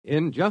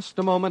In just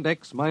a moment,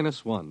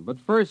 X-1. But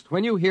first,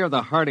 when you hear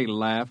the hearty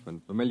laugh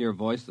and familiar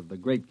voice of the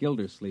great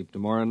Gildersleeve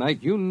tomorrow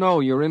night, you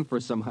know you're in for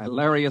some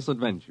hilarious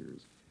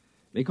adventures.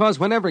 Because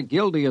whenever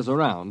Gildy is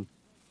around,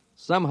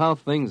 somehow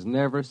things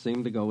never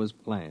seem to go as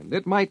planned.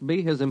 It might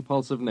be his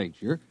impulsive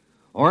nature,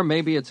 or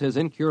maybe it's his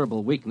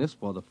incurable weakness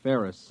for the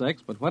fairest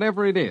sex, but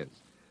whatever it is,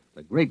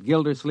 the great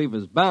Gildersleeve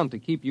is bound to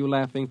keep you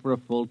laughing for a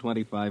full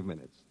 25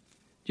 minutes.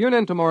 Tune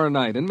in tomorrow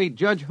night and meet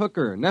Judge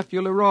Hooker,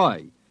 Nephew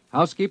Leroy,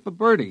 Housekeeper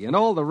Bertie, and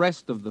all the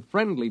rest of the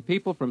friendly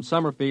people from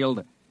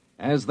Summerfield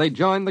as they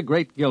join the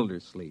great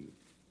Gildersleeve.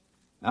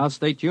 Now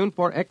stay tuned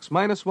for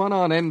X-1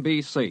 on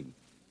NBC.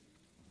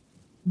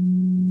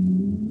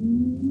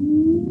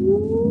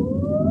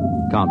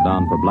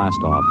 Countdown for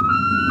blast-off.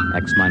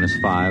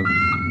 X-5,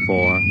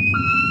 4,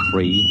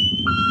 3,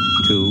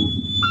 2,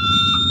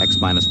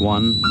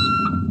 X-1,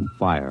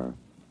 fire.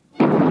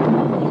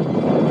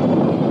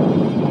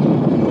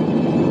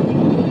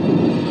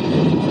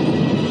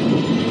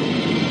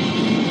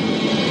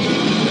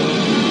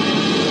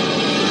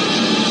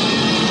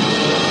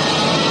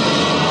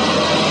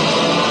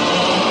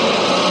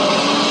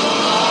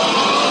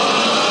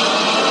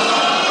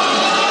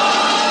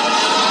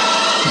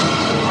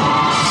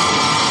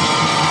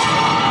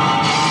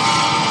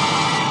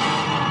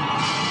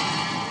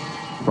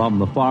 From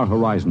the far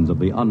horizons of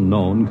the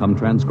unknown come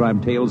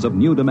transcribed tales of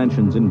new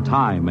dimensions in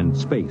time and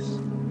space.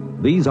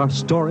 These are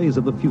stories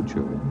of the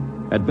future,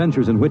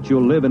 adventures in which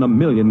you'll live in a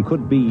million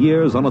could-be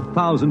years on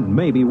 1,000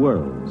 maybe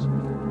worlds.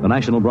 The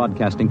National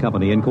Broadcasting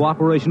Company, in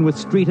cooperation with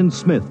Street and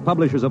Smith,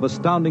 publishers of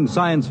astounding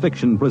science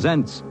fiction,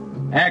 presents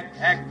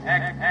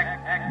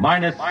X-1.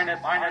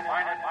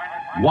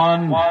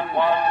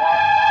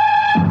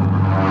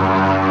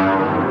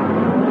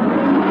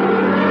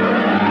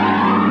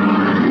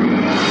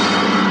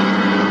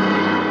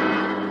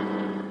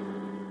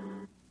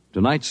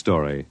 Tonight's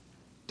story,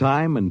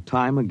 Time and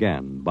Time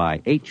Again,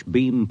 by H.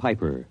 Beam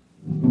Piper.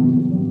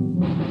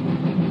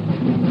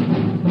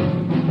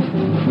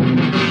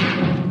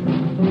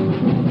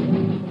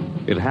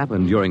 It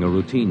happened during a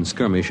routine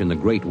skirmish in the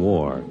Great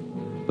War.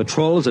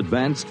 Patrols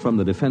advanced from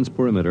the defense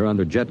perimeter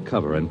under jet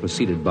cover and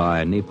preceded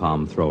by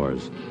napalm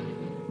throwers.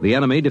 The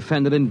enemy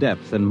defended in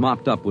depth and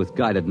mopped up with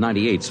guided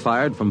 98s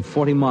fired from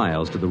 40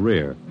 miles to the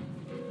rear.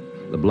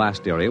 The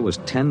blast area was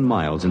 10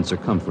 miles in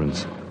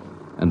circumference,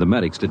 and the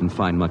medics didn't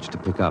find much to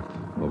pick up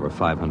over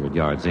 500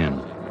 yards in. Come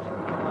on.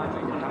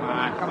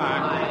 All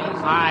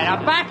right,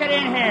 now back it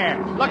in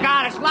here. Look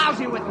out, it's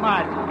lousy with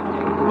mud.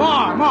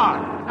 More.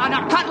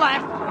 Now, cut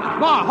left.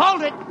 More,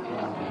 hold it.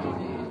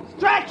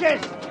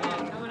 Stretches.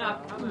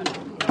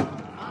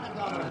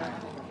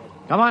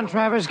 Come on,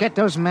 Travers, get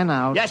those men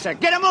out. Yes, sir.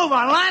 Get a move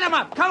on. Line them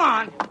up. Come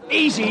on.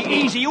 Easy.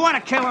 You want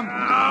to kill them?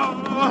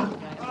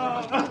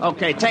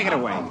 Okay, take it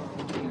away.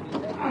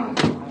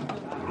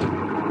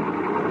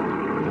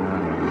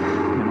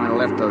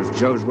 Left those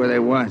Joes where they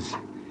was.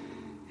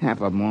 Half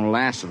of them won't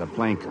last till the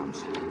plane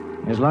comes.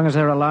 As long as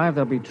they're alive,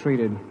 they'll be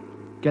treated.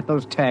 Get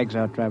those tags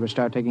out, Travers.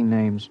 Start taking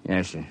names.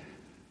 Yes, sir.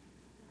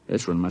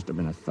 This one must have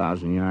been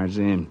 1,000 yards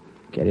in.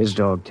 Get his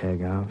dog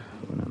tag out.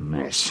 What a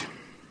mess.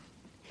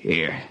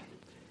 Here.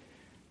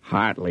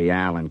 Hartley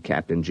Allen,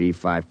 Captain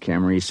G5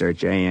 Chem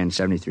Research,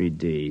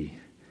 AN-73D.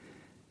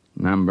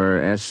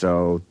 Number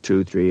SO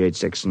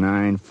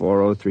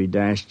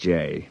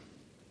 23869403-J.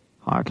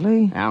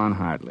 Hartley? Allen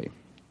Hartley.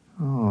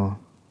 Oh.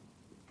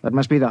 That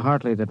must be the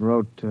Hartley that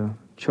wrote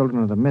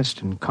Children of the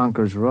Mist and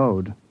Conker's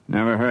Road.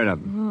 Never heard of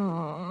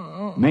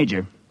him.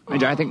 Major,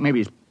 I think maybe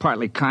he's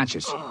partly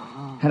conscious.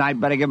 Had I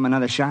better give him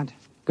another shot?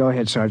 Go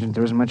ahead, Sergeant.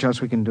 There isn't much else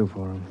we can do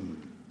for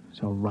him. It's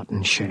a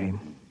rotten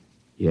shame.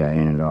 Yeah,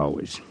 ain't it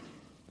always?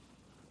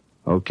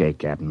 Okay,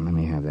 Captain, let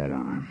me have that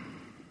arm.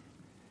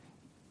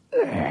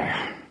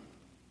 There.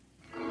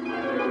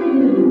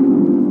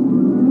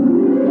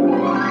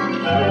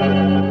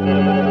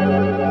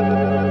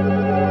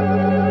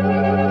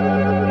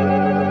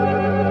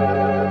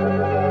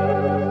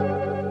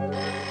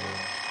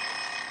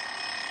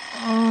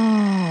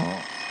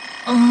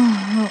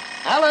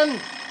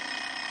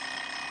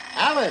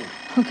 Alan!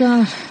 Oh,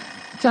 God.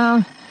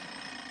 Down.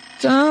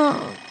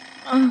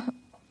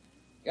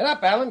 Get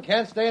up, Alan.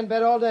 Can't stay in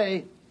bed all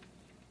day.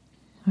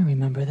 I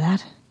remember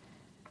that.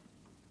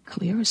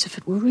 Clear as if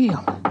it were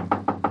real.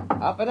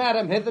 Up and at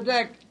him. Hit the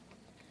deck.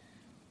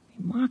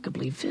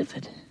 Remarkably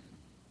vivid.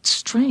 It's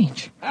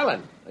strange.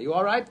 Alan, are you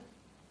all right?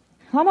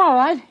 I'm all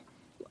right.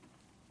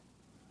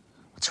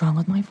 What's wrong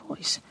with my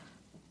voice?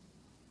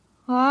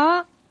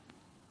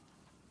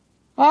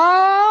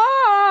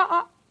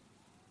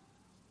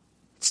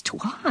 It's too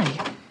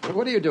high.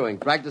 What are you doing?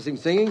 Practicing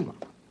singing?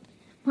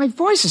 My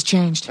voice has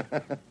changed.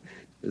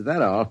 Is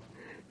that all?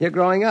 You're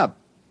growing up.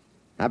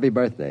 Happy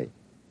birthday.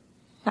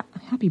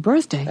 Happy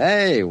birthday.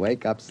 Hey,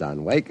 wake up,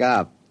 son. Wake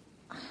up.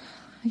 I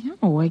am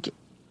awake.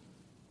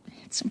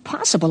 It's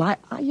impossible. I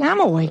am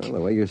awake. Well, the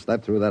way you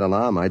slept through that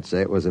alarm, I'd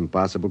say it was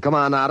impossible. Come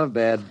on, out of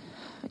bed.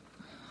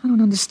 I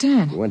don't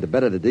understand. You went to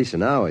bed at a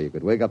decent hour. You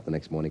could wake up the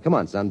next morning. Come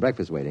on, son.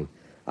 Breakfast waiting.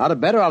 Out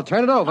of bed or I'll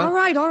turn it over. All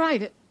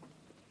right.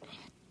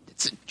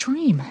 It's a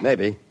dream.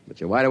 Maybe But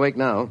you're wide awake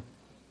now.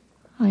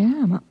 I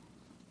am.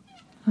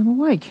 I'm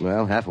awake.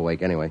 Well, half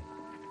awake anyway.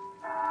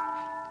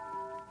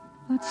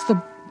 That's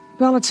the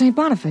bell at St.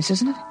 Boniface,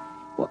 isn't it?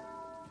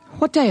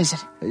 What day is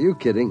it? Are you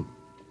kidding?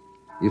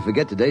 You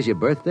forget today's your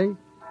birthday?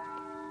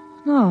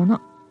 No,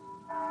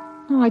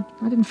 I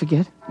didn't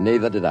forget.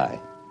 Neither did I.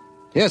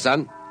 Here,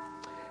 son.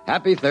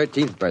 Happy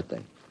 13th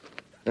birthday.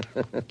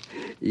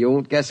 You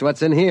won't guess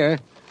what's in here.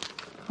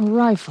 A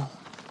rifle.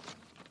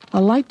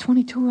 A light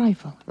 .22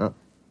 rifle.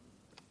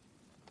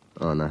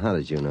 Oh, now how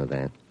did you know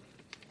that?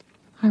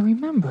 I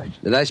remembered.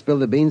 Did I spill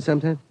the beans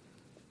sometime?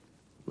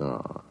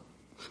 No.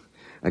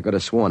 I could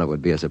have sworn it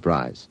would be a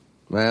surprise.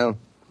 Well,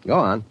 go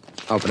on.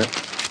 Open it.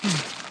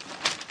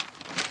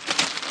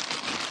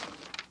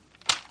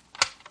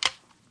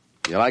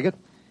 You like it?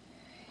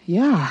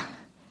 Yeah.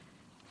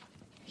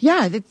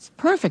 Yeah, it's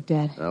perfect,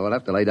 Dad. We'll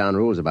have to lay down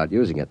rules about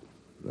using it.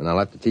 And I'll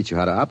have to teach you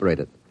how to operate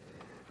it.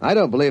 I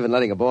don't believe in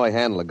letting a boy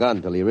handle a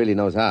gun till he really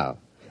knows how.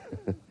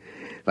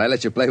 If I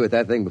let you play with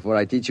that thing before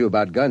I teach you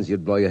about guns,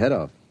 you'd blow your head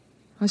off.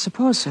 I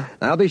suppose so.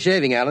 I'll be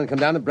shaving, Alan. Come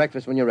down to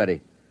breakfast when you're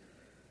ready.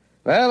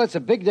 Well, it's a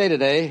big day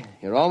today.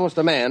 You're almost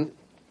a man.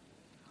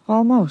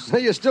 Almost.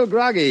 You're still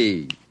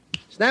groggy.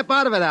 Snap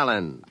out of it,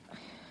 Alan.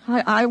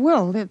 I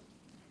will. There's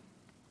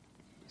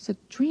a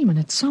dream in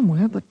it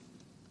somewhere, but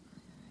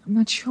I'm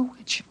not sure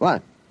which.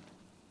 What?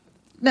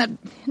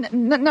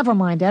 Never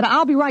mind, Dad.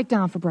 I'll be right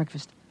down for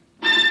breakfast.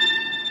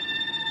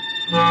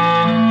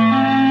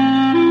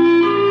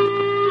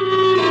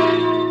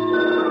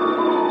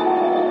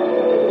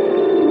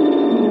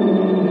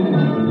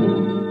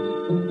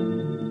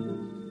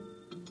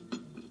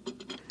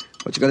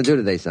 What you going to do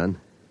today, son?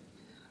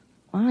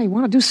 I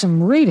want to do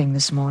some reading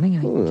this morning,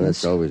 I guess.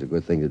 That's always a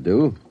good thing to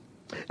do.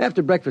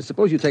 After breakfast,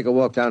 suppose you take a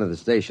walk down to the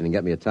station and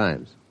get me a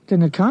Times.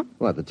 Didn't it come?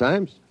 What, the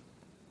Times?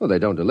 Well, they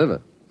don't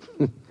deliver.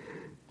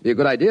 Be a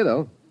good idea,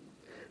 though.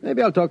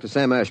 Maybe I'll talk to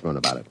Sam Ashburn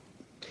about it.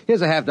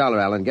 Here's a $50,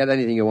 Alan. Get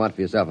anything you want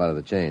for yourself out of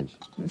the change.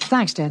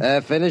 Thanks,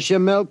 Dad. Finish your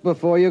milk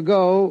before you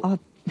go.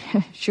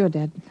 Sure,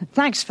 Dad.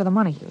 Thanks for the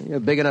money. You're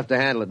big enough to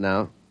handle it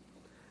now.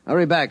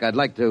 Hurry back. I'd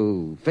like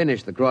to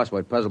finish the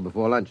crossword puzzle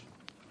before lunch.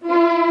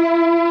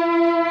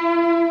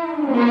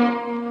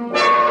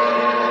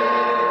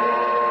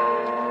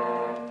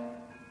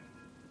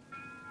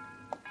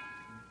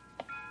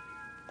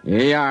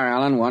 Here you are,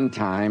 Alan, 1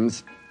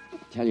 times.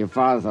 Tell your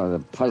father the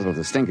puzzle's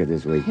a stinker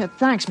this week. Yeah,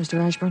 thanks, Mr.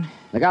 Ashburn.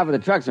 Look out for the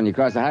trucks when you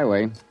cross the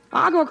highway.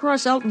 I'll go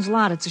across Elton's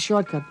lot. It's a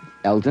shortcut.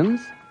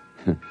 Elton's?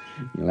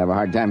 You'll have a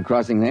hard time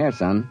crossing there,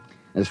 son.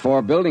 There's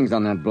 4 buildings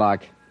on that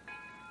block.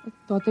 I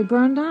thought they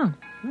burned down.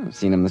 I've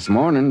seen them this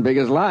morning, big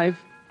as life.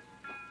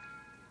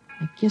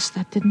 I guess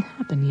that didn't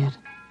happen yet.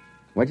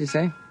 What'd you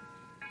say?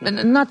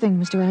 Nothing,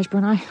 Mr.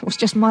 Ashburn. I was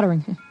just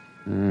muttering.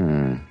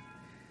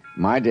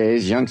 My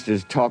days,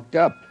 youngsters talked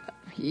up.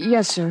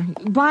 Yes, sir.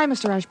 Bye,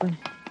 Mr. Ashburn.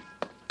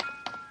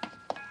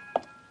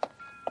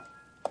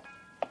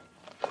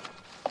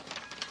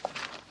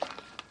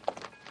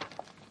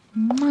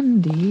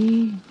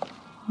 Monday,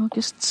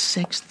 August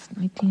 6th,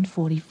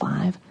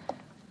 1945.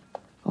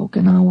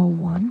 Okinawa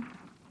 1.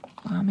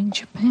 Bombing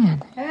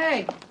Japan.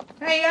 Hey,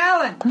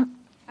 Alan. Huh?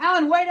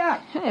 Alan, wait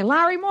up. Hey,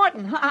 Larry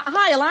Morton.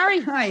 Hi,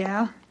 Larry. Hi,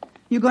 Al.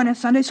 You going to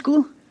Sunday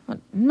school?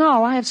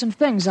 No, I have some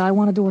things I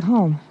want to do at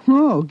home.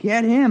 Oh,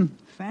 get him.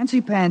 Fancy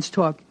pants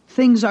talk.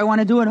 Things I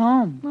want to do at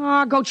home.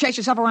 Oh, go chase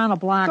yourself around the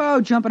block.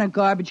 Go jump in a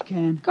garbage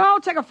can. Go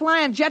take a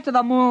flying jet to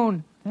the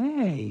moon.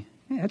 Hey,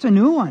 that's a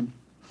new one.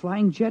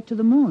 Flying jet to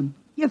the moon.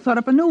 You thought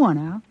up a new one,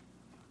 Al.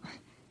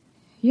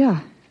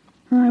 Yeah.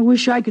 I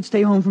wish I could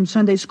stay home from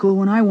Sunday school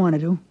when I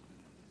wanted to.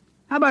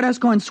 How about us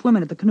going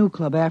swimming at the canoe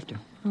club after?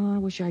 Oh, I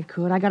wish I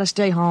could. I gotta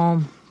stay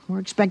home. We're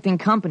expecting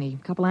company.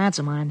 A couple of aunts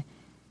of mine.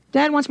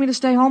 Dad wants me to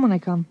stay home when they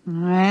come.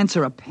 Aunts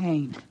are a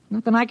pain.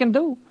 Nothing I can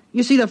do.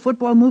 You see the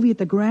football movie at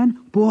the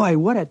Grand? Boy,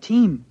 what a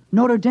team.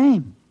 Notre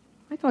Dame.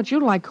 I thought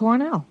you'd like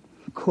Cornell.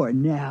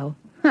 Cornell?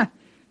 Huh.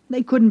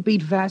 They couldn't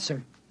beat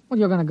Vassar. Well,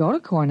 you're gonna go to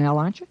Cornell,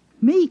 aren't you?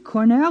 Me,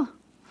 Cornell?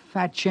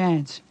 Fat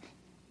chance.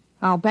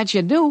 I'll bet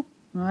you do.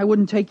 I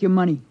wouldn't take your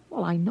money.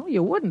 Well, I know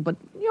you wouldn't, but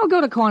you'll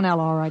go to Cornell,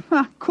 all right.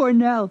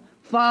 Cornell.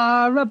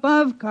 Far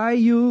above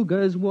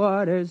Cayuga's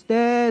waters,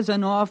 there's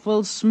an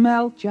awful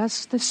smell.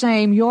 Just the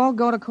same, you'll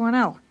go to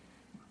Cornell.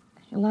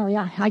 Hey, Larry,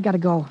 I gotta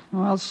go.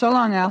 Well, so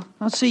long, Al.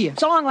 I'll see you.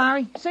 So long,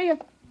 Larry. See you.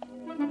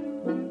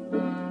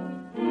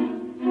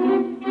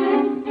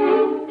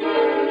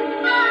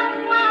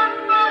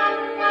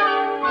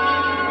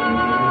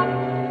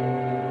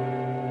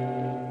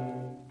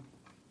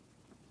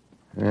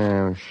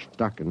 I'm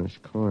stuck in this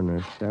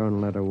corner.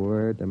 7-letter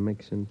word that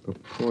makes in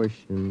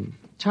proportion.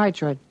 Tight.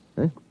 Huh?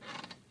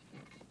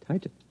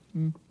 Tight.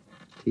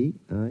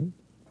 T-I.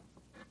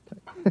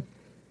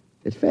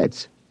 It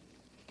fits.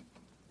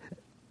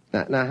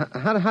 Now,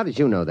 how did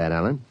you know that,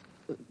 Alan?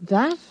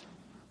 That?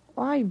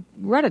 I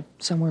read it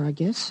somewhere, I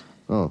guess.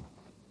 Oh.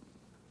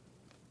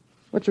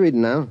 What you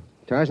reading now?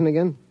 Tarzan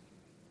again?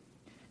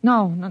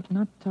 No, not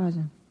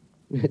Tarzan.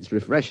 It's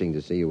refreshing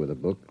to see you with a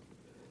book.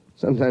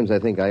 Sometimes I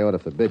think I ought to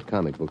forbid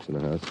comic books in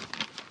the house.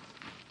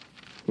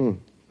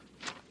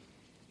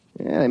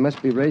 Yeah, they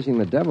must be raising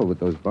the devil with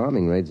those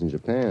bombing raids in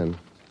Japan.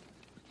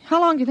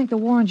 How long do you think the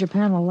war in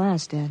Japan will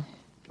last, Dad?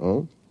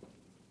 Oh?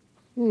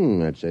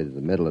 I'd say to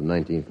the middle of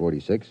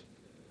 1946.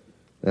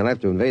 They'll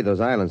have to invade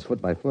those islands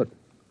foot by foot.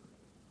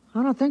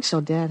 I don't think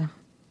so, Dad.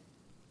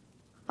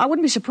 I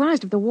wouldn't be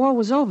surprised if the war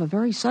was over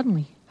very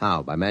suddenly.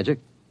 How, by magic?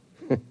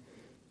 There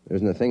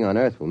isn't a thing on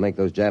earth will make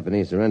those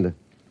Japanese surrender.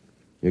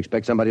 You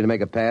expect somebody to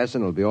make a pass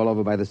and it'll be all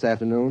over by this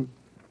afternoon?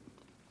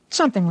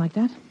 Something like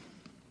that.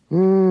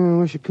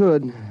 Wish it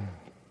could.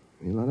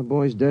 A lot of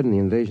boys dead in the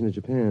invasion of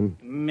Japan.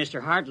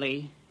 Mr.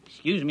 Hartley,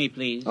 excuse me,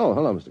 please. Oh,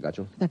 hello, Mr.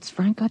 Gutchell. That's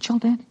Frank Gutchell,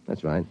 Dad?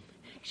 That's right.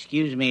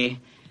 Excuse me.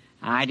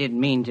 I didn't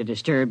mean to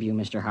disturb you,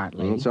 Mr.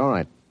 Hartley. It's all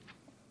right.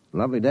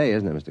 Lovely day,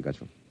 isn't it, Mr.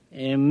 Gutchell?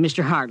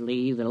 Mr.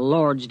 Hartley, the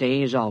Lord's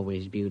Day is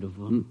always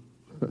beautiful.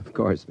 Of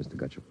course, Mr.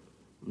 Gutchell.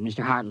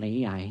 Mr.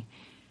 Hartley, I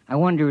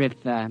wonder if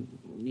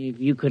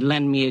you could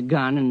lend me a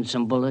gun and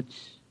some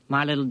bullets.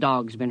 My little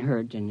dog's been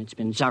hurt, and it's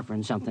been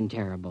suffering something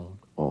terrible.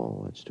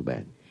 Oh, that's too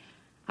bad.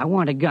 I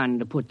want a gun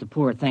to put the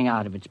poor thing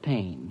out of its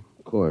pain.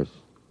 Of course.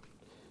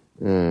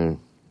 How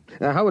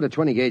would a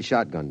 20-gauge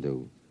shotgun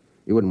do?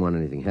 You wouldn't want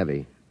anything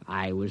heavy.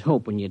 I was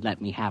hoping you'd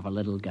let me have a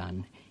little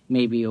gun.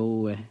 Maybe,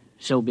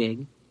 so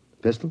big.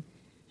 Pistol?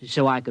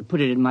 So I could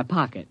put it in my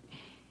pocket.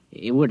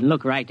 It wouldn't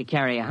look right to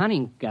carry a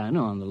hunting gun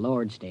on the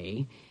Lord's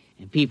Day,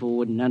 and people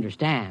wouldn't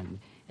understand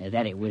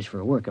that it was for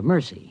a work of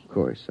mercy. Of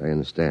course, I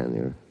understand.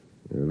 You're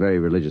a very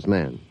religious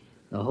man.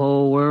 The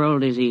whole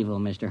world is evil,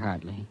 Mr.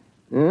 Hartley.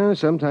 Yeah,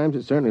 sometimes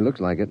it certainly looks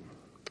like it.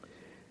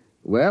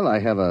 Well, I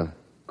have a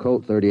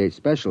Colt 38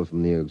 special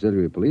from the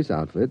auxiliary police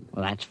outfit.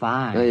 Well, that's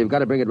fine. Now, you've got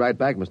to bring it right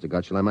back, Mr.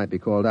 Gutchell. I might be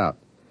called out.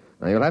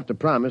 Now, you'll have to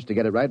promise to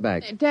get it right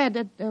back.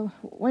 Dad,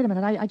 wait a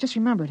minute. I just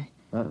remembered.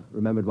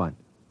 Remembered what?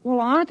 Well,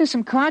 aren't there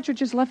some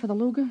cartridges left for the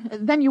Luger?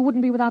 Then you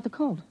wouldn't be without the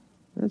Colt.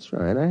 That's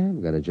right. I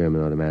have got a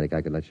German automatic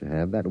I could let you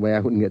have. That way I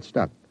wouldn't get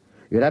stuck.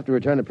 You'd have to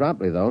return it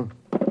promptly, though.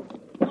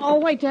 Oh,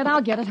 wait, Dad,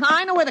 I'll get it.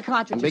 I know where the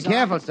cartridges Be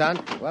careful,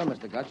 son. Well,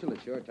 Mr. Gutchell, it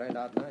sure turned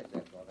out nice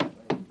after all that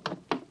rain.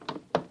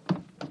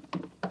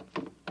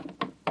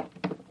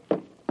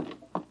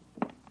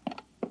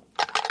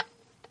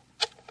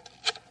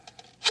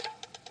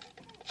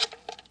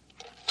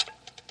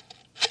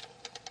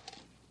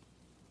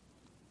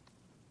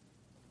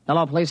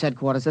 Hello, police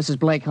headquarters. This is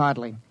Blake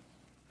Hartley.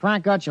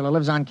 Frank Gutchell, who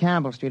lives on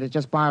Campbell Street, has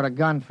just borrowed a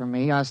gun from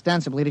me,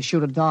 ostensibly to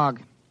shoot a dog.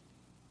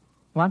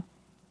 What?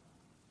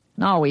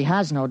 No, he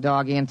has no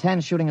dog. He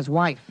intends shooting his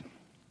wife.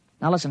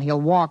 Now, listen,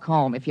 he'll walk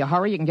home. If you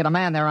hurry, you can get a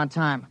man there on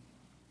time.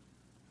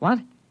 What?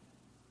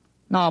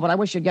 No, but I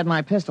wish you'd get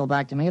my pistol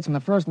back to me. It's from the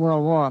First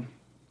World War.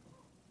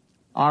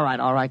 All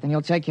right, then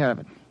you'll take care of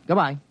it.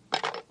 Goodbye.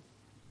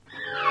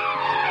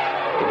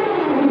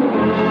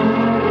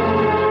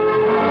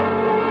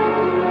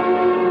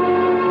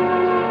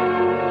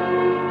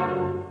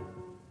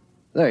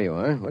 There you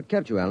are. What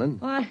kept you, Alan?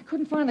 Well, I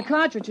couldn't find the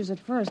cartridges at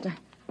first.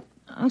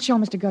 I'll show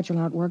Mr. Gutchell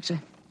how it works.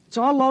 It's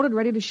all loaded,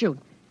 ready to shoot.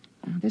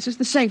 This is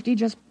the safety.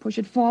 Just push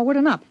it forward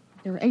and up.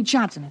 There are 8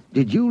 shots in it.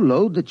 Did you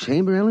load the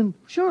chamber, Ellen?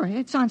 Sure,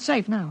 it's on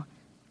safe now.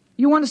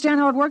 You understand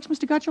how it works,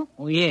 Mr. Gutchell?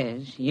 Oh,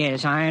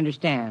 yes, I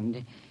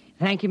understand.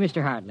 Thank you,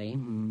 Mr. Hartley.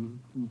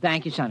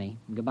 Thank you, Sonny.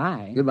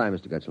 Goodbye. Goodbye,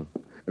 Mr. Gutchell.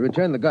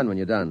 Return the gun when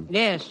you're done.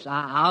 Yes,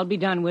 I'll be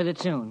done with it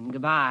soon.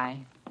 Goodbye.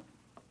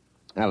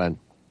 Alan,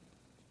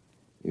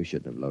 you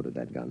shouldn't have loaded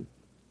that gun.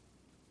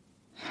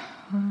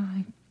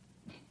 I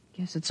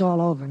guess it's all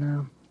over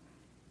now.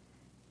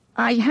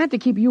 I had to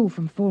keep you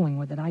from fooling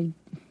with it. I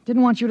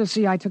didn't want you to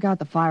see I took out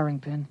the firing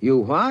pin. You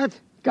what?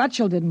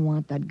 Gutchell didn't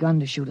want that gun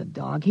to shoot a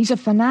dog. He's a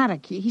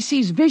fanatic. He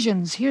sees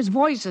visions, hears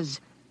voices.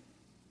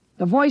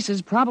 The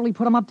voices probably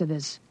put him up to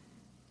this.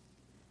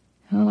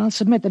 Well, I'll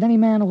submit that any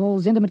man who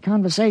holds intimate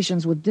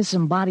conversations with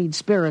disembodied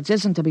spirits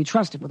isn't to be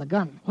trusted with a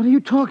gun. What are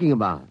you talking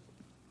about?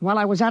 While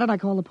I was at it, I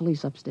called the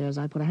police upstairs.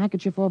 I put a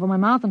handkerchief over my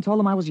mouth and told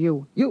them I was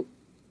you. You?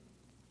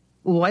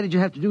 Well, why did you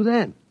have to do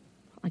that?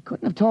 I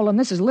couldn't have told them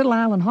this is little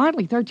Alan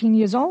Hartley, 13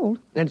 years old.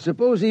 And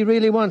suppose he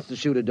really wants to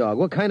shoot a dog.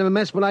 What kind of a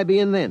mess will I be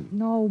in then?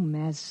 No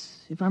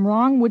mess. If I'm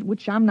wrong,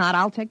 which I'm not,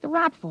 I'll take the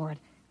rap for it.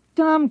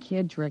 Dumb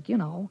kid trick, you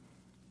know.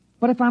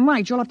 But if I'm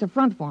right, you'll have to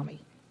front for me.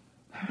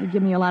 You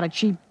give me a lot of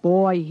cheap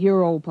boy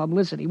hero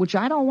publicity, which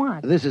I don't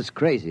want. This is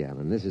crazy,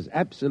 Alan. This is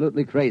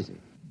absolutely crazy.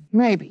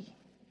 Maybe.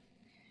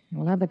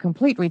 We'll have the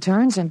complete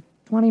returns in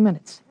 20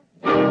 minutes.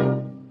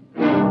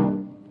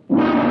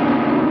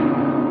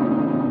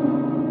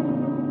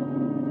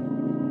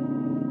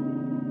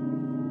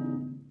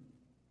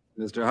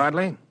 Mr.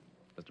 Hartley?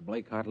 Mr.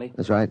 Blake Hartley?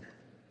 That's right.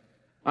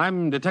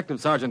 I'm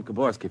Detective Sergeant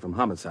Koborski from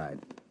Homicide.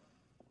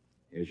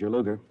 Here's your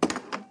Luger.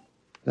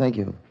 Thank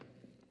you.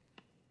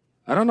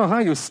 I don't know how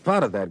you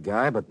spotted that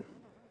guy, but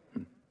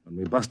when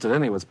we busted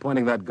in, he was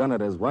pointing that gun at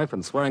his wife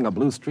and swearing a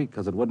blue streak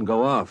because it wouldn't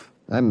go off.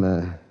 I'm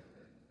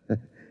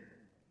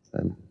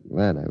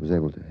glad I was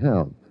able to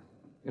help.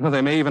 You know,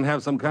 they may even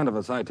have some kind of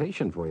a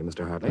citation for you,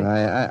 Mr. Hartley.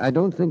 I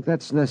don't think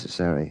that's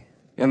necessary.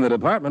 In the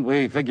department,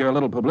 we figure a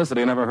little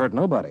publicity never hurt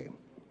nobody.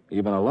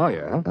 Even a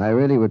lawyer, huh? I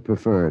really would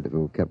prefer it if it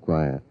were kept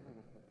quiet.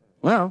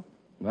 Well,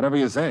 whatever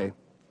you say.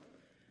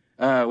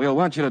 We'll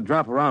want you to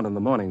drop around in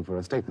the morning for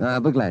a statement. I'll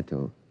be glad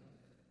to.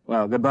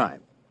 Well, goodbye.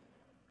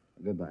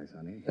 Goodbye,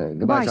 Sonny.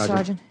 Goodbye,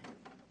 Sergeant.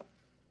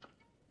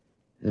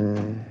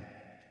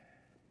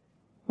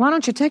 Why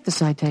don't you take the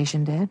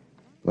citation, Dad?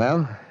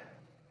 Well,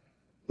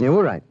 you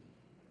were right.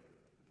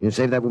 You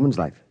saved that woman's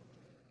life.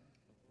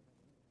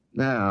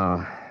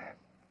 Now,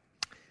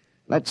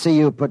 let's see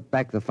you put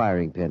back the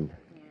firing pin.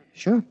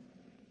 Sure.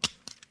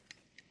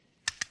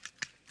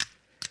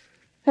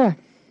 Here.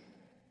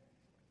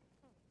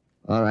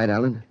 All right,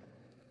 Alan.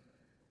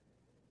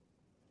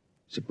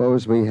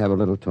 Suppose we have a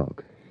little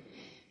talk.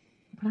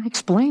 But I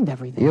explained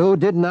everything. You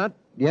did not.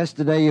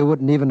 Yesterday, you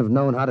wouldn't even have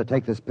known how to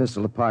take this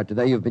pistol apart.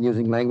 Today, you've been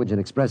using language and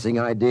expressing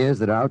ideas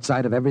that are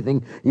outside of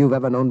everything you've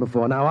ever known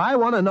before. Now, I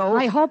want to know...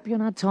 I hope you're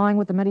not toying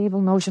with the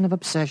medieval notion of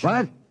obsession.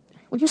 What?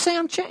 Well, you say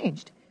I'm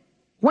changed.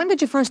 When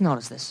did you first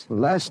notice this? Well,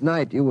 last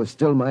night, you were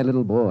still my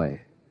little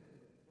boy.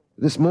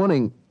 This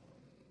morning,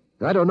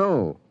 I don't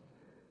know.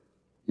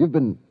 You've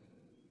been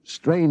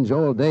strange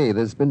all day.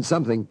 There's been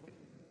something...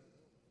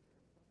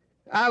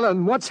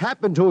 Alan, what's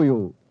happened to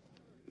you?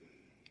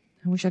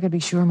 I wish I could be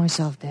sure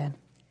myself, Dad.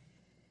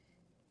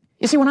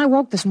 You see, when I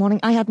woke this morning,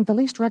 I hadn't the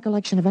least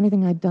recollection of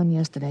anything I'd done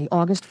yesterday,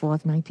 August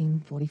 4th,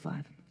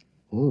 1945.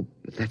 Oh,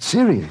 but that's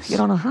serious. You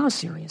don't know how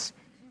serious.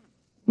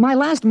 My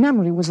last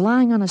memory was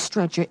lying on a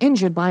stretcher,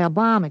 injured by a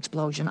bomb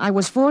explosion. I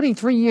was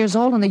 43 years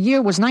old, and the year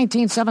was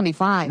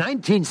 1975.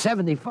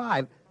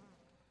 1975?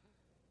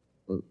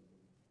 Well,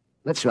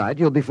 that's right.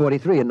 You'll be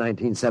 43 in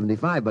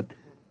 1975,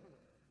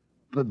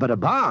 but a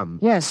bomb?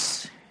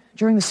 Yes,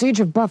 during the siege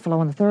of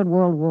Buffalo in the Third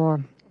World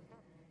War.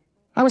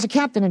 I was a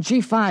captain in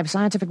G5,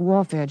 Scientific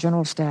Warfare,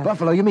 General Staff.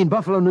 Buffalo? You mean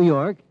Buffalo, New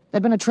York?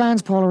 There'd been a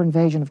transpolar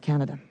invasion of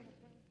Canada.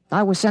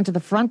 I was sent to the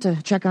front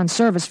to check on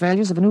service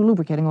failures of a new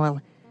lubricating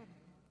oil.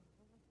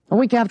 A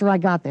week after I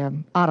got there,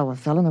 Ottawa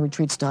fell and the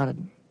retreat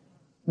started.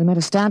 We made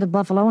a stand at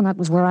Buffalo, and that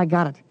was where I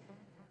got it.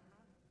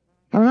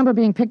 I remember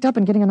being picked up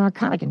and getting a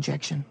narcotic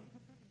injection.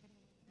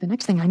 The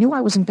next thing I knew,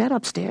 I was in bed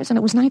upstairs, and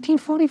it was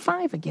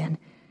 1945 again.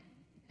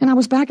 And I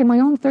was back in my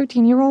own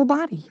 13-year-old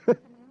body.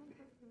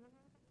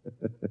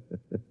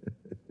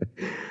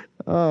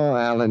 Oh,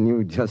 Alan,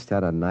 you just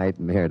had a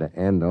nightmare to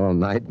end all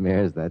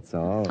nightmares, that's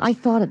all. I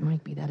thought it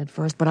might be that at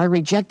first, but I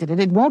rejected it.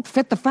 It won't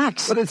fit the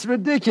facts. But it's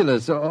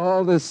ridiculous,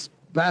 all this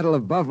Battle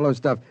of Buffalo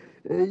stuff.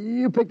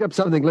 You picked up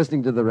something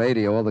listening to the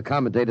radio. All the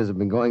commentators have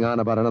been going on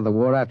about another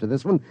war after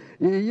this one.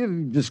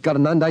 You've just got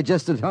an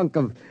undigested hunk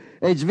of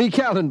H.V.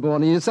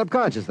 Kaltenborn in your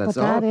subconscious, that's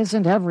all. But that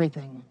isn't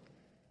everything.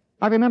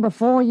 I remember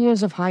 4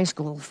 years of high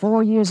school,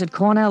 4 years at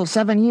Cornell,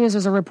 7 years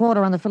as a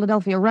reporter on the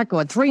Philadelphia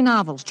Record, 3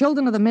 novels,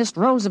 Children of the Mist,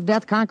 Rose of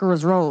Death,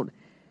 Conqueror's Road.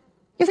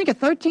 You think a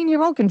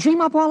 13-year-old can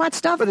dream up all that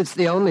stuff? But it's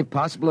the only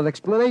possible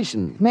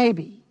explanation.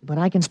 Maybe, but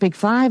I can speak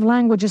 5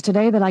 languages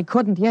today that I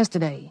couldn't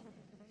yesterday.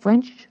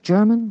 French,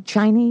 German,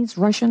 Chinese,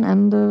 Russian,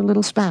 and a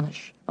little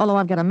Spanish. Although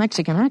I've got a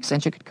Mexican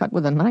accent you could cut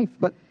with a knife.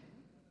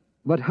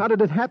 But how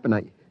did it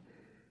happen?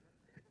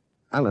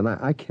 Alan,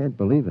 I can't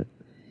believe it.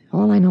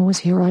 All I know is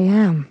here I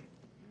am.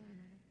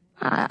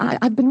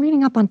 I've been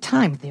reading up on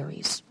time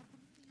theories.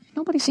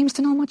 Nobody seems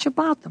to know much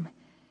about them.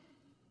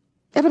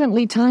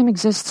 Evidently, time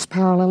exists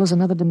parallel as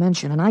another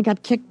dimension, and I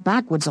got kicked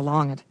backwards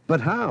along it.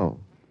 But how?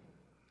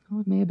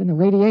 Oh, it may have been the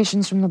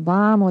radiations from the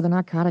bomb or the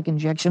narcotic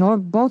injection, or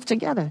both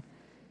together.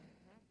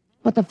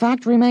 But the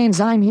fact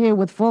remains I'm here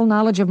with full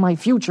knowledge of my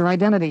future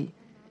identity.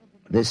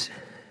 This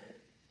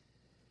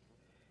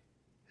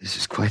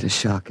is quite a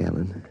shock,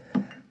 Alan.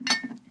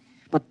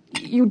 But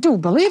you do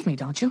believe me,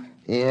 don't you?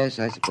 Yes,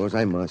 I suppose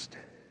I must.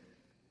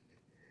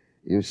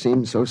 You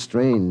seem so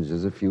strange,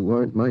 as if you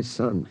weren't my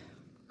son.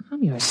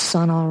 I'm your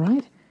son, all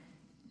right.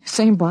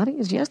 Same body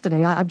as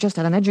yesterday. I've just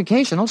had an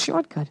educational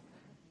shortcut.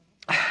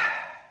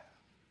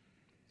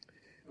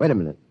 Wait a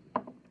minute.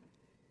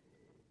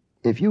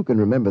 If you can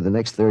remember the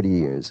next 30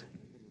 years,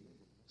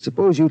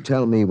 suppose you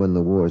tell me when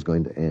the war is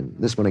going to end.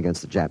 This one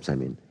against the Japs, I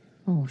mean.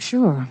 Oh,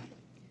 sure.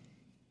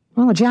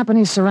 Well, the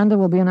Japanese surrender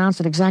will be announced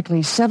at exactly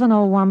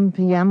 7:01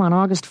 p.m. on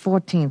August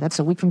 14th. That's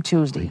a week from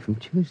Tuesday.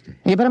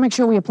 You better make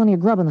sure we have plenty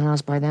of grub in the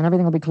house by then.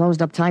 Everything will be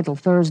closed up tight till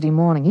Thursday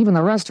morning, even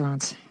the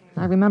restaurants.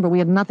 I remember we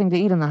had nothing to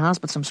eat in the house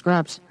but some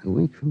scraps. A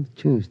week from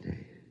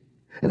Tuesday.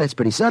 And that's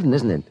pretty sudden,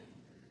 isn't it?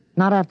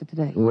 Not after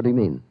today. What do you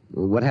mean?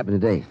 What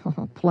happened today?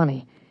 Oh,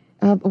 plenty.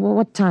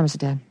 What time is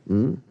it, Dad?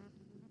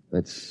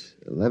 That's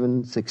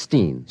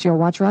 11:16. Is your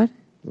watch right?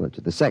 Well, to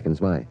the seconds,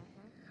 why?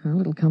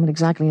 Well, it'll come at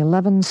exactly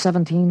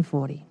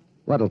 11:17:40.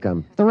 What'll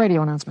come? The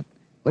radio announcement.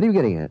 What are you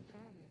getting at?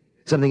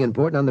 Something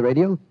important on the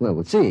radio? Well,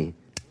 we'll see.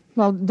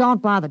 Well,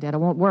 don't bother, Dad. It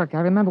won't work.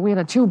 I remember we had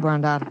a tube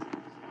burned out.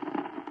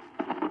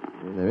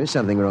 There is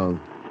something wrong.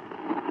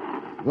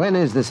 When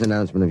is this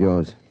announcement of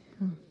yours?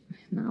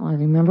 Now I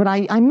remember it.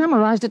 I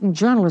memorized it in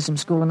journalism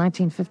school in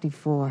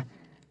 1954.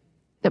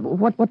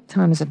 What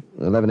time is it?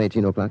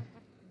 11:18 o'clock.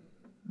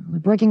 We're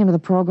breaking into the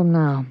program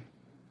now.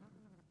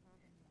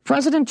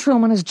 President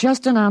Truman has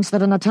just announced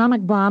that an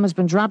atomic bomb has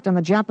been dropped on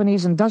the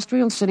Japanese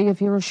industrial city of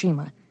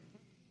Hiroshima.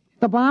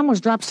 The bomb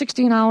was dropped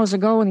 16 hours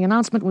ago, and the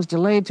announcement was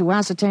delayed to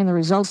ascertain the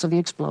results of the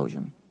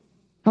explosion.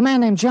 A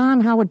man named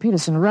John Howard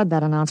Peterson read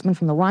that announcement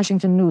from the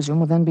Washington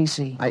newsroom of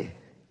NBC.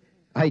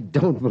 I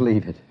don't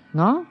believe it.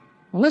 No?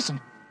 Well, listen.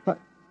 What?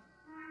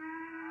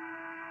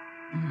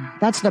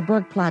 That's the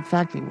Burke Platt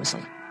factory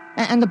whistle.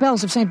 And the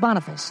bells of St.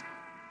 Boniface.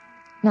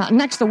 Now,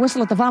 next, the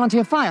whistle at the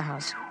volunteer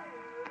firehouse.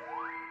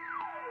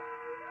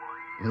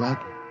 Well,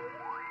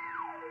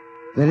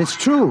 then it's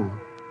true.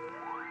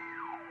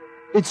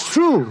 It's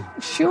true.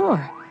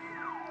 Sure.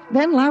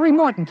 Then Larry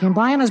Morton came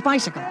by on his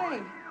bicycle.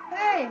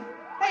 Hey,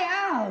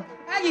 Al.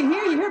 Al, you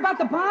hear? You hear about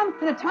the bomb?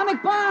 An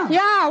atomic bomb.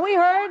 Yeah, we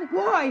heard.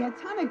 Boy,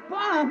 atomic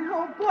bomb.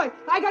 Oh, boy.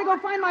 I gotta go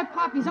find my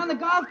pop. He's on the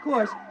golf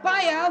course.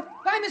 Bye, Al.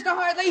 Bye, Mr.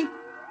 Hartley.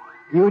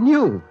 You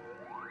knew.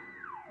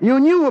 You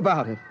knew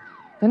about it.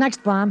 The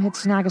next bomb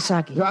hits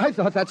Nagasaki. I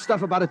thought that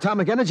stuff about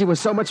atomic energy was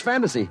so much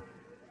fantasy.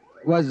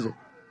 Was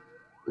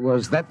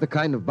that the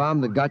kind of bomb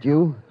that got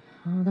you?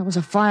 Oh, that was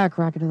a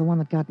firecracker to the one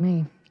that got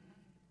me.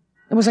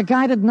 It was a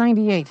guided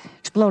 98.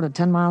 Exploded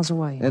 10 miles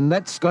away. And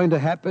that's going to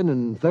happen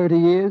in 30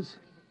 years?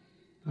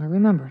 I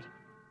remember it.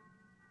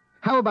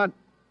 How about...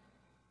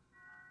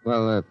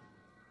 Well,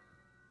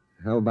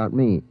 how about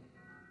me?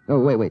 Oh,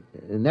 wait.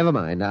 Never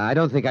mind. I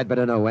don't think I'd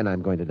better know when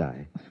I'm going to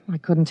die. I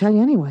couldn't tell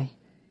you anyway.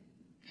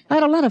 I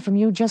had a letter from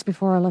you just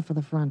before I left for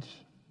the front.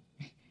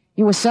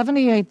 You were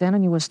 78 then,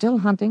 and you were still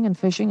hunting and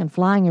fishing and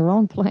flying your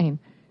own plane.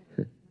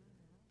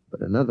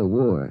 But another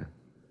war.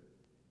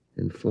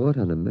 And fought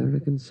on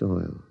American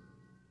soil.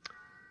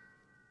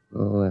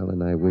 Oh,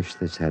 Ellen, I wish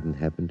this hadn't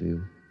happened to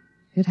you.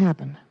 It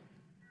happened.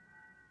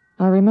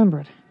 I remember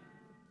it.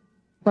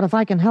 But if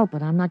I can help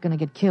it, I'm not going to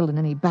get killed in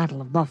any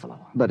Battle of Buffalo.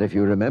 But if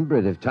you remember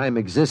it, if time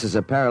exists as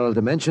a parallel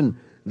dimension,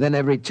 then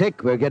every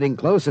tick we're getting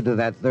closer to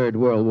that Third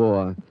World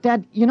War.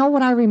 Dad, you know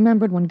what I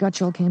remembered when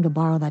Gutschall came to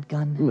borrow that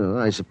gun? No,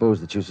 I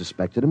suppose that you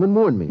suspected him and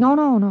warned me.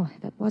 No,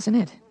 that wasn't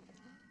it.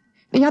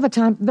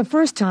 The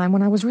first time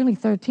when I was really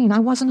 13, I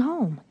wasn't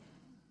home.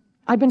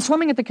 I'd been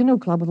swimming at the canoe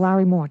club with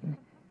Larry Morton.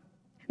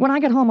 When I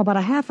got home about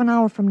a half an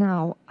hour from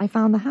now, I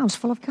found the house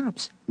full of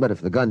cops. But if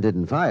the gun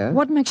didn't fire...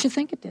 What makes you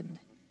think it didn't?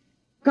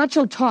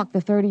 Gutschall talked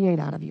the 38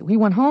 out of you. He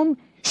went home,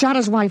 shot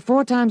his wife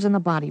 4 times in the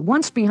body,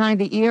 once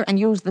behind the ear, and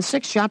used the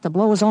 6th shot to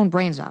blow his own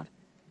brains out.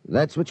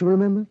 That's what you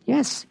remember?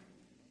 Yes.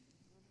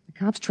 The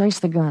cops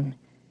traced the gun.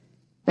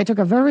 They took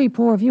a very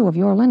poor view of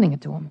your lending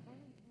it to him.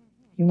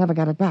 You never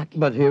got it back.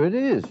 But here it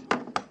is.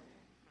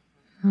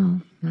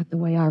 Oh, not the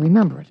way I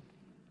remember it.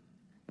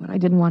 But I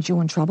didn't want you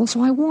in trouble,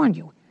 so I warned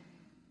you.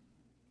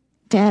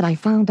 Dad, I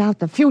found out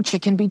the future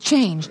can be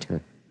changed.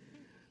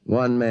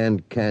 One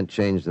man can't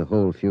change the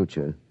whole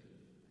future.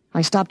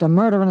 I stopped a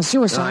murder and a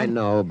suicide. I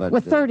know, but...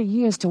 With 30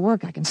 years to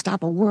work, I can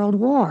stop a world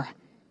war.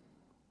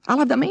 I'll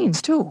have the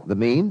means, too. The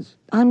means?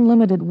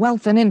 Unlimited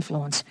wealth and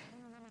influence.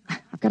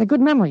 I've got a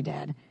good memory,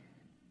 Dad.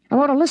 I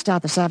wrote a list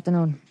out this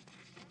afternoon.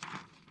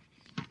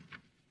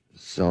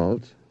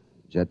 Assault,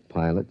 jet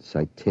pilot,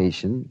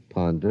 citation,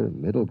 ponder,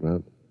 middle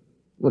ground.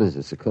 What is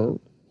this, a code?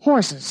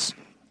 Horses.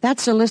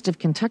 That's a list of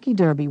Kentucky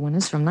Derby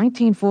winners from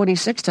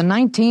 1946 to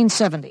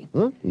 1970.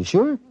 Huh? You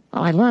sure?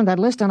 I learned that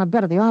list on a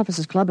bet at the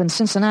Officers Club in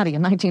Cincinnati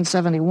in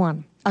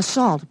 1971.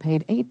 Assault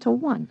paid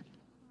 8-1.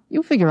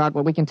 You figure out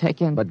what we can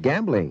take in. But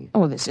gambling.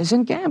 Oh, this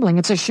isn't gambling.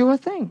 It's a sure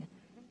thing.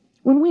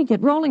 When we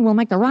get rolling, we'll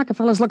make the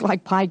Rockefellers look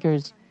like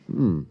pikers.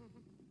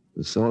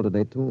 Assault at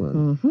 8-1.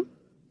 Mm-hmm.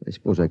 I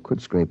suppose I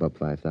could scrape up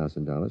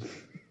 $5,000.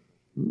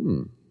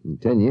 In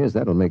 10 years,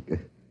 that'll make a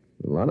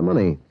lot of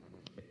money.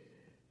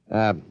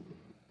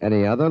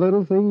 Any other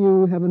little thing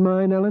you have in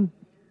mind, Ellen?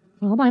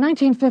 Well, by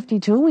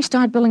 1952, we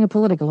start building a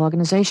political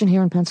organization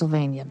here in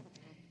Pennsylvania.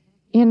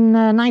 In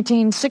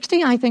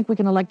 1960, I think we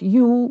can elect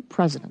you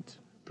president.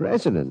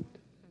 President?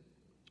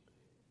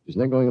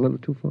 Isn't that going a little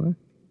too far?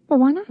 Well,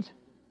 why not?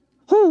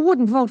 Who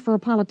wouldn't vote for a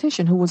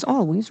politician who was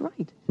always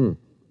right?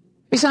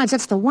 Besides,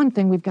 that's the one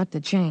thing we've got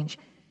to change.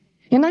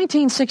 In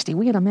 1960,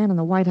 we had a man in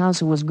the White House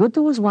who was good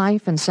to his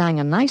wife and sang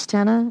a nice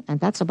tenor, and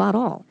that's about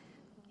all.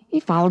 He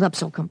fouled up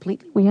so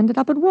completely, we ended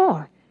up at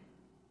war.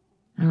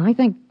 Now, I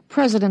think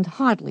President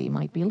Hartley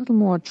might be a little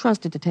more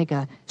trusted to take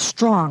a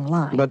strong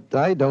line. But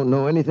I don't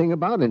know anything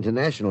about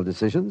international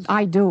decisions.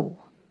 I do.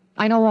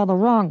 I know all the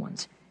wrong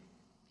ones.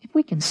 If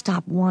we can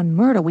stop one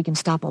murder, we can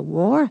stop a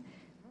war.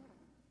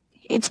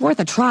 It's worth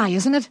a try,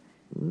 isn't it?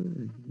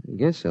 I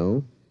guess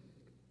so.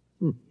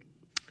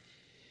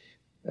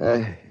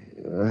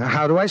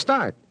 How do I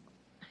start?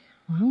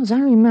 Well, as I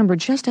remember,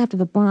 just after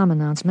the bomb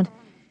announcement,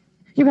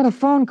 you got a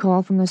phone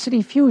call from the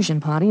City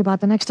Fusion Party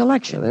about the next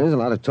election. There's a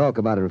lot of talk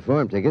about a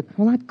reform ticket.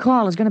 Well, that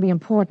call is going to be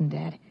important,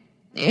 Dad.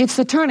 It's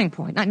the turning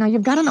point. Now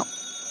you've got to know.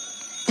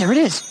 There it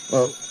is.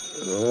 Well,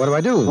 what do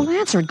I do? Well,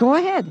 answer it. Go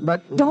ahead.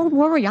 But... Don't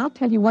worry. I'll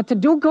tell you what to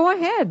do. Go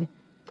ahead.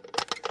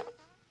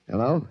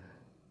 Hello?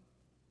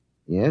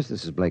 Yes,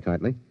 this is Blake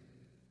Hartley.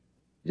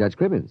 Judge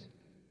Cribbins.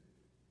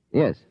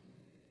 Yes.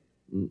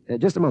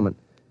 Just a moment.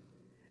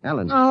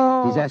 Alan,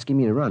 he's asking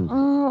me to run.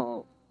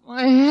 Oh,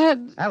 my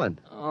head. Alan.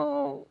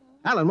 Oh.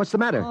 Alan, what's the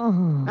matter?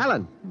 Oh.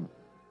 Alan.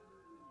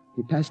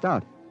 He passed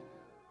out.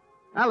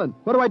 Alan,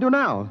 what do I do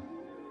now?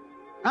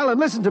 Alan,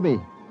 listen to me.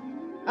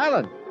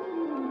 Alan.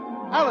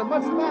 Alan,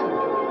 what's the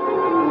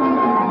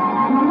matter?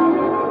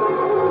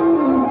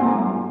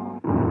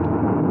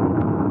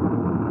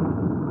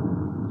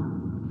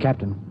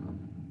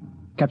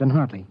 Captain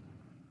Hartley.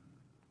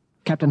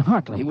 Captain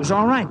Hartley. He was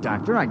all right,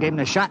 Doctor. I gave him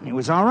a shot and he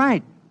was all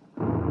right.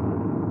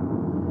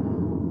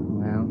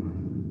 Well,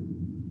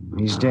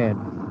 he's dead.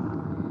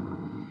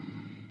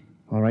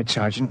 All right,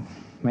 Sergeant.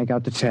 Make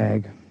out the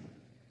tag.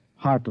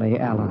 Hartley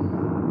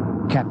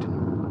Allen.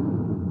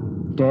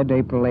 Captain. Dead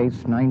April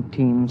 8th,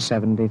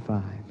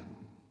 1975.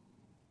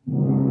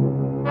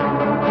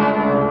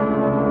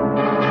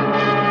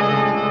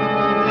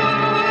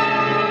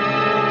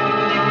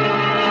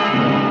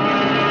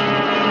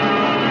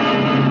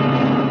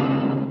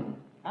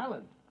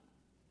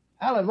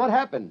 Alan, what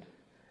happened?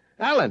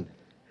 Alan!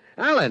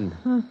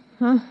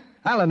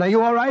 Alan, are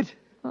you all right?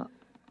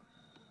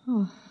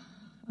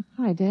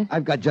 Hi, Dad.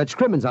 I've got Judge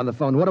Crimmins on the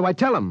phone. What do I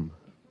tell him?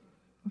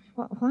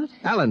 What?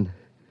 Alan,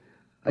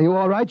 are you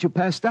all right? You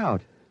passed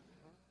out.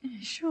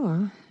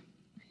 Sure.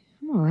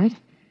 I'm all right.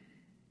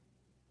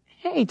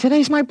 Hey,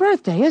 today's my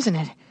birthday, isn't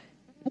it?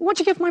 What'd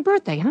you get for my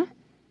birthday, huh?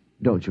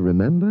 Don't you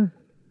remember?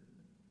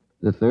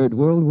 The Third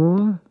World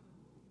War?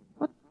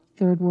 What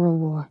Third World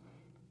War?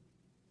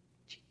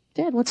 Gee,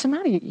 Dad, what's the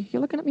matter?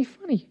 You're looking at me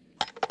funny.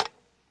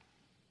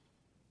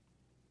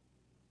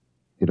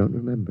 You don't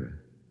remember.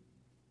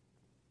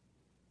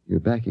 You're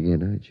back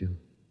again, aren't you?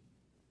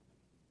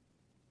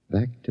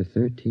 Back to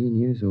 13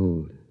 years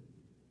old.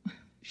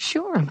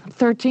 Sure, I'm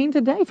 13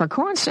 today. For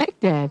corn's sake,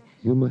 Dad.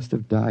 You must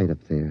have died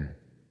up there.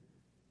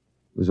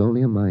 It was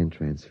only a mind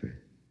transfer.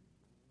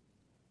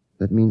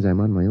 That means I'm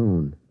on my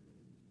own.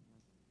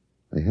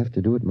 I have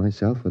to do it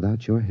myself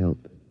without your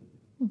help.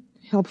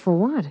 Help for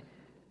what?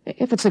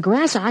 If it's the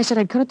grass, I said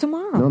I'd cut it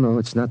tomorrow. No,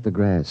 it's not the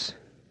grass.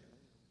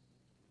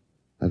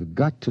 I've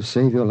got to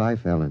save your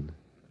life, Ellen.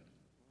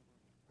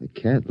 I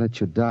can't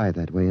let you die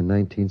that way in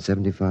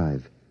 1975.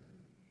 What are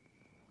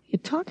you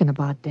talking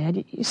about,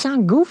 Dad? You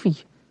sound goofy.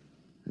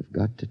 I've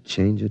got to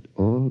change it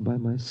all by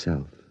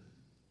myself.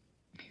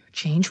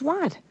 Change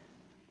what?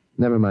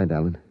 Never mind,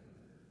 Alan.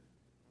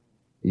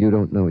 You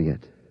don't know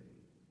yet.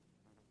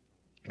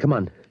 Come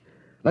on.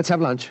 Let's have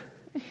lunch.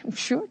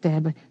 Sure,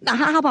 Dad, but now,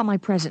 how about my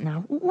present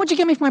now? What'd you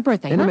get me for my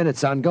birthday, In huh? a minute,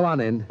 son. Go on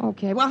in.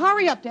 Okay, well,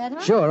 hurry up, Dad,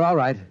 huh? Sure, all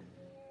right.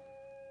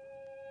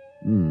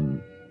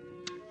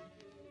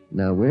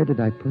 Now, where did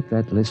I put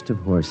that list of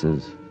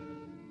horses?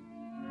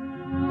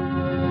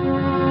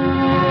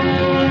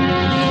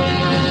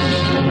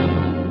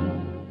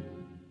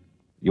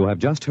 You have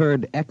just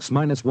heard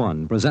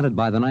X-1, presented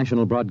by the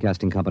National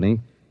Broadcasting Company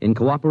in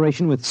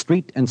cooperation with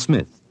Street and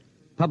Smith,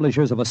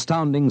 publishers of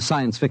astounding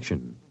science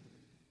fiction.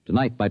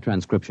 Tonight, by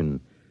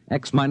transcription,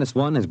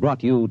 X-1 has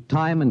brought you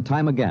Time and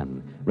Time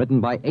Again, written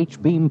by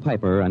H. Beam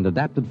Piper and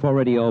adapted for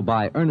radio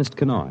by Ernest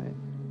Kenoy.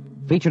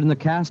 Featured in the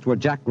cast were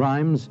Jack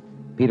Grimes,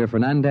 Peter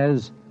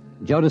Fernandez,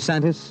 Joe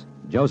DeSantis,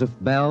 Joseph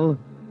Bell,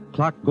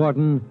 Clark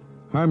Gordon,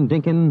 Herm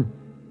Dinkin,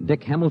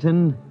 Dick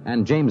Hamilton,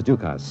 and James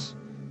Dukas.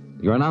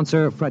 Your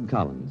announcer, Fred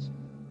Collins.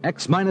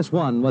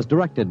 X-1 was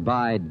directed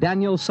by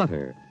Daniel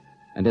Sutter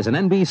and is an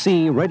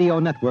NBC Radio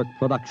Network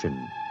production.